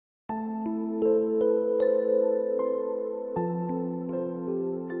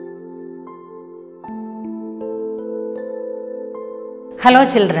Hello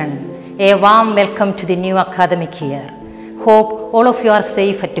children, a warm welcome to the new academic year. Hope all of you are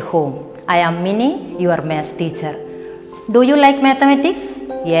safe at home. I am Mini, your maths teacher. Do you like mathematics?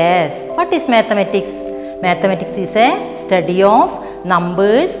 Yes. What is mathematics? Mathematics is a study of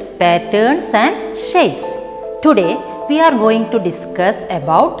numbers, patterns and shapes. Today we are going to discuss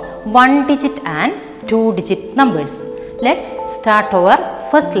about 1 digit and 2 digit numbers. Let's start our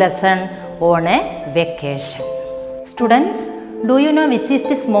first lesson on a vacation. Students, do you know which is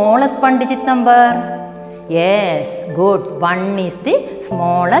the smallest 1 digit number? Yes, good. 1 is the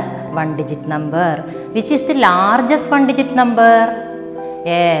smallest 1 digit number. Which is the largest 1 digit number?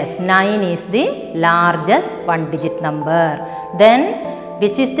 Yes, 9 is the largest 1 digit number. Then,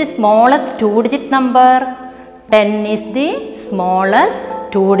 which is the smallest 2 digit number? 10 is the smallest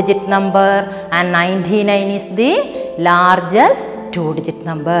 2 digit number and 99 is the largest 2 digit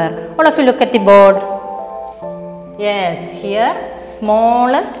number. All of you look at the board. Yes, here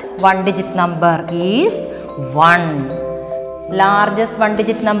smallest 1 digit number is 1. Largest 1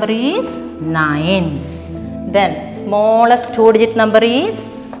 digit number is 9. Then smallest 2 digit number is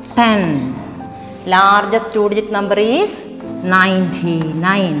 10. Largest 2 digit number is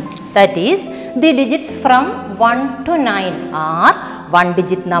 99. That is, the digits from 1 to 9 are 1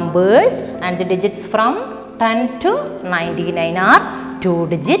 digit numbers and the digits from 10 to 99 are 2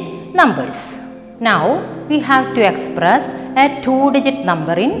 digit numbers. Now we have to express a 2 digit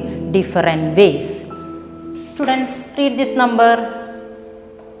number in different ways. Students, read this number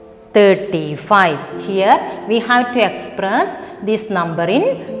 35. Here we have to express this number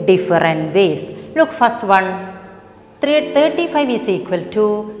in different ways. Look, first one, 35 is equal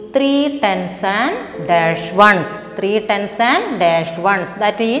to 3 tens and dash ones. 3 tens and dash ones.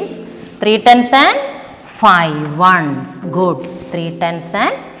 That means 3 tens and 5 ones. Good. 3 tens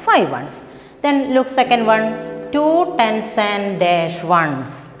and 5 ones. Then look, second one, 2 tens and dash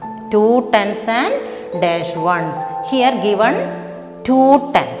ones. 2 tens and dash ones. Here given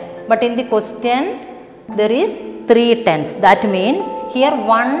 2 tens. But in the question there is 3 tens. That means here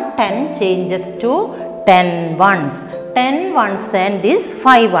 1 10 changes to 10 ones. 10 ones and this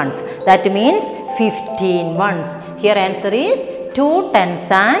 5 ones. That means 15 ones. Here answer is 2 tens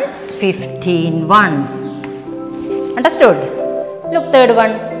and 15 ones. Understood? Look, third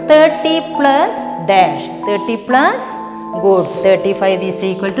one, 30 plus dash. 30 plus, good, 35 is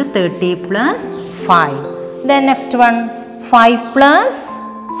equal to 30 plus 5. Then next one, 5 plus,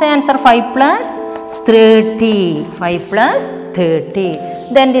 say answer 5 plus 30. 5 plus 30.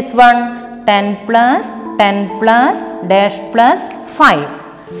 Then this one, 10 plus 10 plus dash plus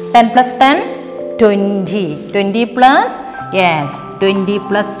 5. 10 plus 10, 20. 20 plus, yes, 20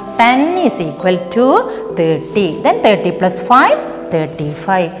 plus 10 is equal to 30. Then 30 plus 5,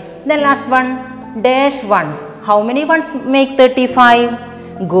 35. Then last one, dash ones. How many ones make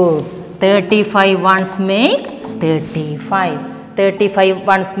 35? Good. 35 ones make 35. 35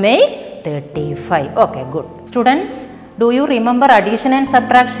 ones make 35. Okay, good. Students, do you remember addition and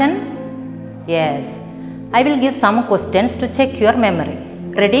subtraction? Yes. I will give some questions to check your memory.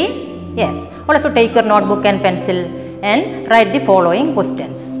 Ready? Yes. All of you take your notebook and pencil and write the following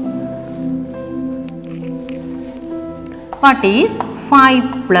questions. What is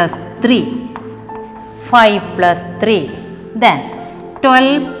 5 plus 3? 5 plus 3. Then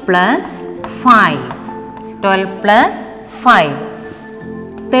 12 plus 5. 12 plus 5.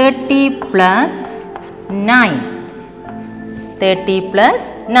 30 plus 9. 30 plus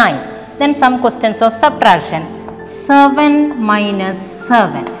 9. Then some questions of subtraction. 7 minus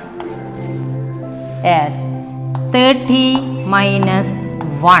 7. Yes. 30 minus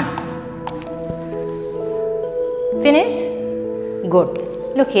 1. Finish? Good.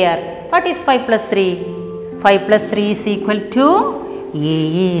 Look here. What is 5 plus 3? 5 plus 3 is equal to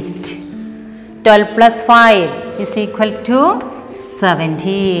 8. 12 plus 5 is equal to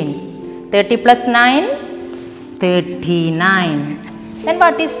 17. 30 plus 9? 39. Then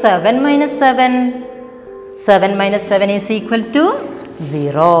what is 7 minus 7? 7 minus 7 is equal to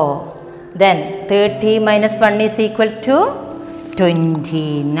 0. Then 30 minus 1 is equal to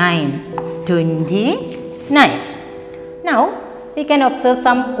 29. 29. Now we can observe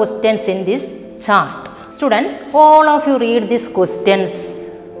some questions in this chart. Students, all of you read these questions.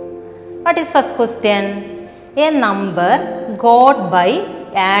 What is first question? A number got by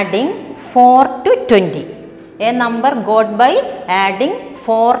adding 4 to 20. A number got by adding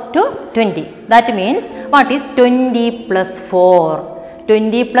 4 to 20. That means what is 20 plus 4?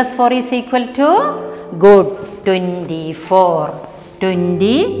 20 plus 4 is equal to, good, 24.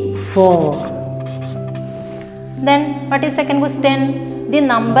 24. Then what is second question? The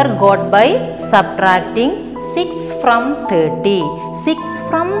number got by subtracting 6 from 30. 6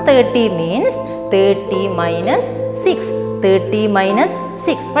 from 30 means 30 minus 6. 30 minus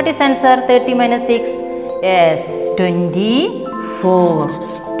 6. What is answer? 30 minus 6. Yes, 24.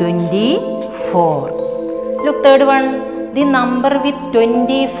 24. Look, third one. The number with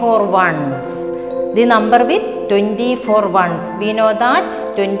 24 ones. The number with 24 ones. We know that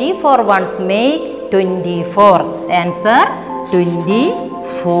 24 ones make 24. Answer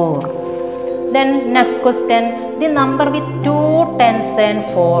 24. Then next question. The number with 2 tens and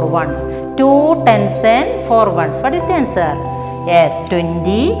 4 ones. 2 tens and 4 ones. What is the answer? Yes,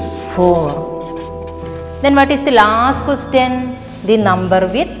 24. Then what is the last question? The number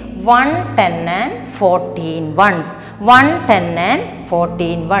with 1, 10 and 14 ones. 1, 10 and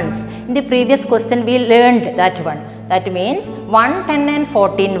 14 ones. In the previous question we learned that one. That means 1, 10 and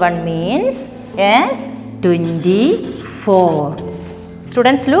 14 one means yes 24.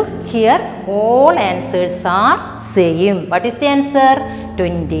 Students, look here, all answers are same. What is the answer?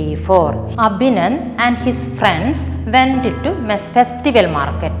 24. Abhinan and his friends went to festival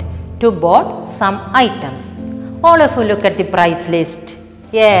market to bought some items. All of you look at the price list.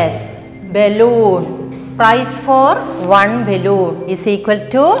 Yes, balloon. Price for one balloon is equal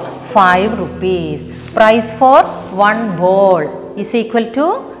to 5 rupees. Price for one ball is equal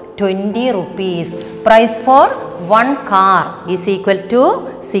to 20 rupees. Price for one car is equal to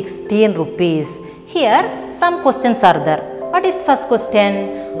 16 rupees. Here some questions are there. What is first question?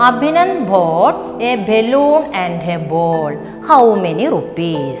 Abhinan bought a balloon and a ball. How many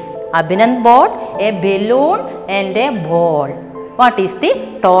rupees? Abhinan bought a balloon and a ball. What is the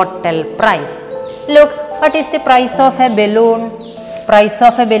total price? Look, what is the price of a balloon? Price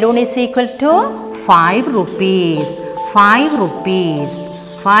of a balloon is equal to 5 rupees. 5 rupees.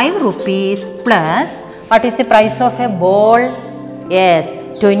 5 rupees plus what is the price of a ball? Yes,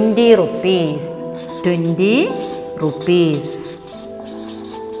 20 rupees. 20 rupees.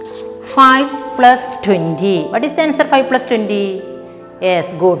 5 plus 20. What is the answer? 5 plus 20?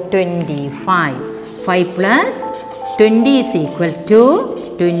 Yes, good. 25. 5 plus 20 is equal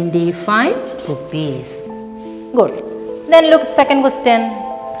to 25 rupees. Good. Then look second question.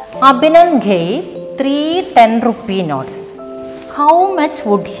 Abhinan gave 3 10-rupee notes. How much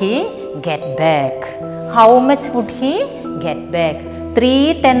would he get back? How much would he get back?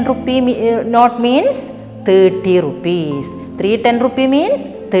 3 10-rupee note means 30 rupees. 3 10-rupee means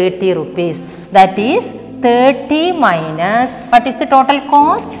 30 rupees. That is 30 minus, what is the total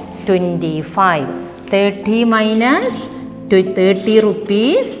cost? 25. 30 minus 30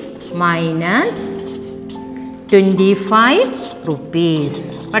 rupees minus 25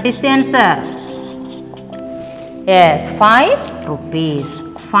 rupees. What is the answer? Yes, 5 rupees.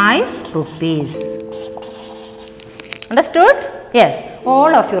 5 rupees. Understood? Yes.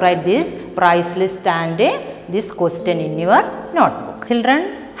 All of you write this price list and this question in your notebook.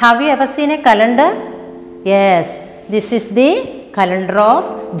 Children, have you ever seen a calendar? Yes. This is the calendar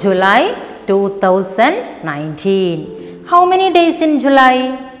of July 2019. How many days in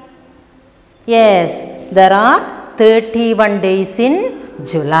July? Yes, there are 31 days in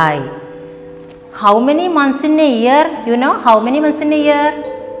July. How many months in a year? You know how many months in a year?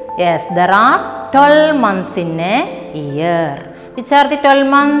 Yes, there are 12 months in a year. Which are the 12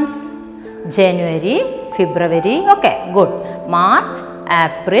 months? January, February, okay, good. March,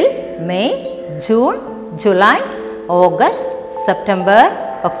 April, May, June, July, August, September,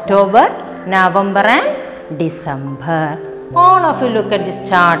 October, November and December. All of you look at this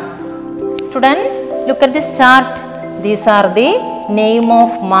chart. Students, look at this chart. These are the name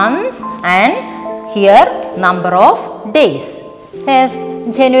of months and here number of days. Yes,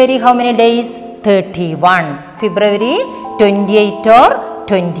 January how many days? 31. February 28 or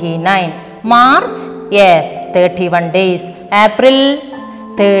 29. March, yes, 31 days. April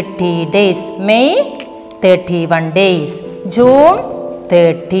 30 days. May 31 days. June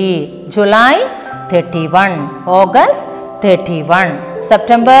 30. July 31. August 31.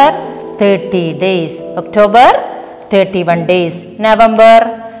 September 30 days. October 31 days. November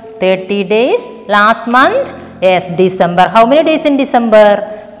 30 days. Last month, yes, December. How many days in December?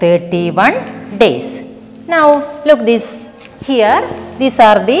 31 days. Now look this. Here these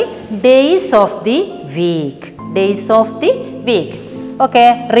are the days of the week. Days of the week.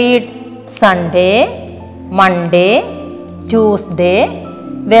 Okay, read Sunday, Monday, Tuesday,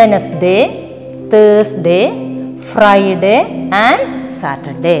 Wednesday, Thursday, Friday and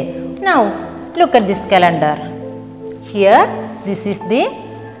Saturday. Now look at this calendar. Here this is the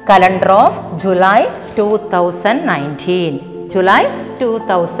calendar of July 2019. July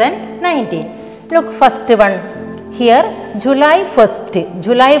 2019. Look, first one. Here July 1st.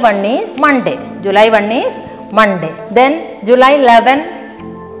 July 1 is Monday. July 1 is Monday. Then July 11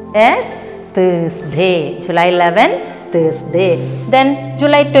 is Thursday. July 11, Thursday. Then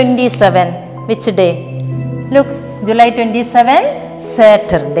July 27, which day? Look, July 27,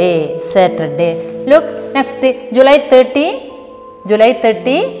 Saturday. Saturday. Look, next day, July 30,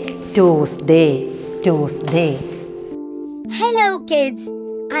 Tuesday. Tuesday. Hello kids,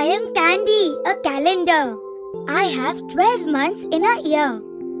 I am Candy, a calendar. I have 12 months in a year.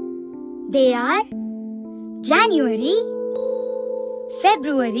 They are January,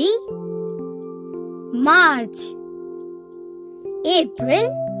 February, March, April,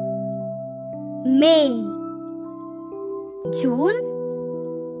 May, June,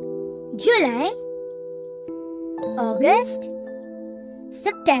 July, August,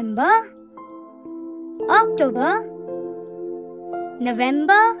 September, October,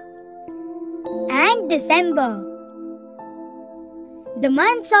 November and December. The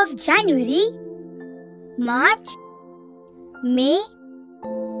months of January, March, May,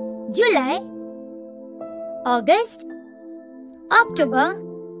 July, August, October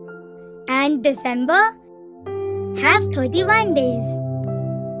and December have 31 days.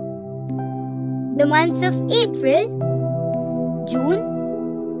 The months of April, June,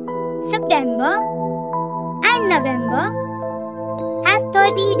 September and November have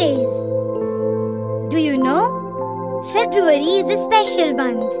 30 days. Do you know? February is a special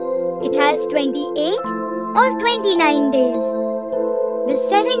month. It has 28 or 29 days. The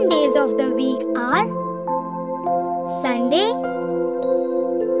 7 days of the week are Sunday,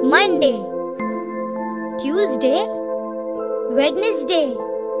 Monday, Tuesday, Wednesday,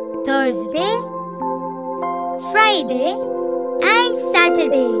 Thursday, Friday and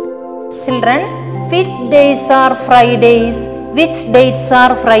Saturday. Children, which days are Fridays? Which dates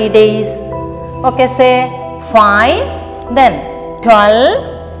are Fridays? Okay, say 5, then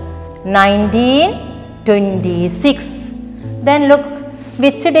 12, 19, 26. Then look,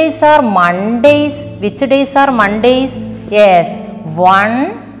 which days are Mondays? Which days are Mondays? Yes,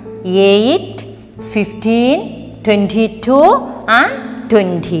 1, 8, 15, 22 and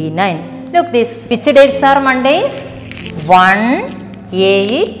 29. Look this, which dates are Mondays? 1,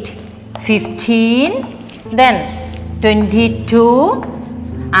 8, 15, then 22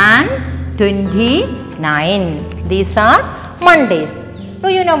 and 29. These are Mondays. Do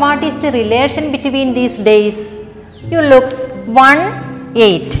you know what is the relation between these days? You look, 1,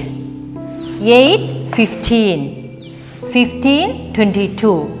 8, 8, 15, 15,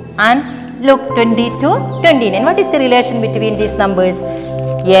 22 and look 22, 29. What is the relation between these numbers?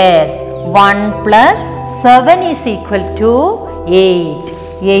 Yes, 1 plus 7 is equal to 8.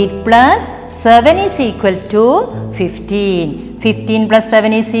 8 plus 7 is equal to 15. 15 plus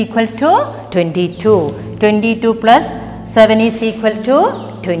 7 is equal to 22. 22 plus 7 is equal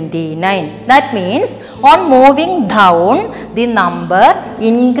to 29. That means on moving down, the number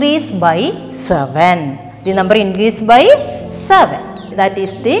increased by 7. The number increased by 7. That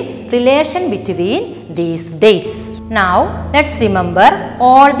is the relation between these dates. Now, let's remember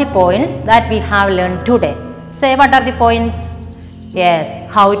all the points that we have learned today. Say, what are the points? Yes,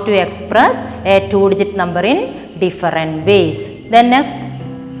 how to express a 2-digit number in different ways. Then next,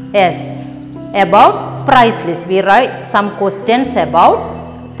 yes, about price list. We write some questions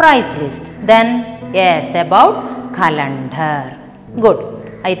about price list. Then, yes, about calendar.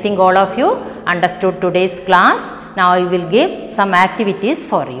 Good. I think all of you understood today's class. Now I will give some activities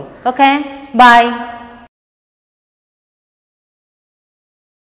for you. Okay. Bye.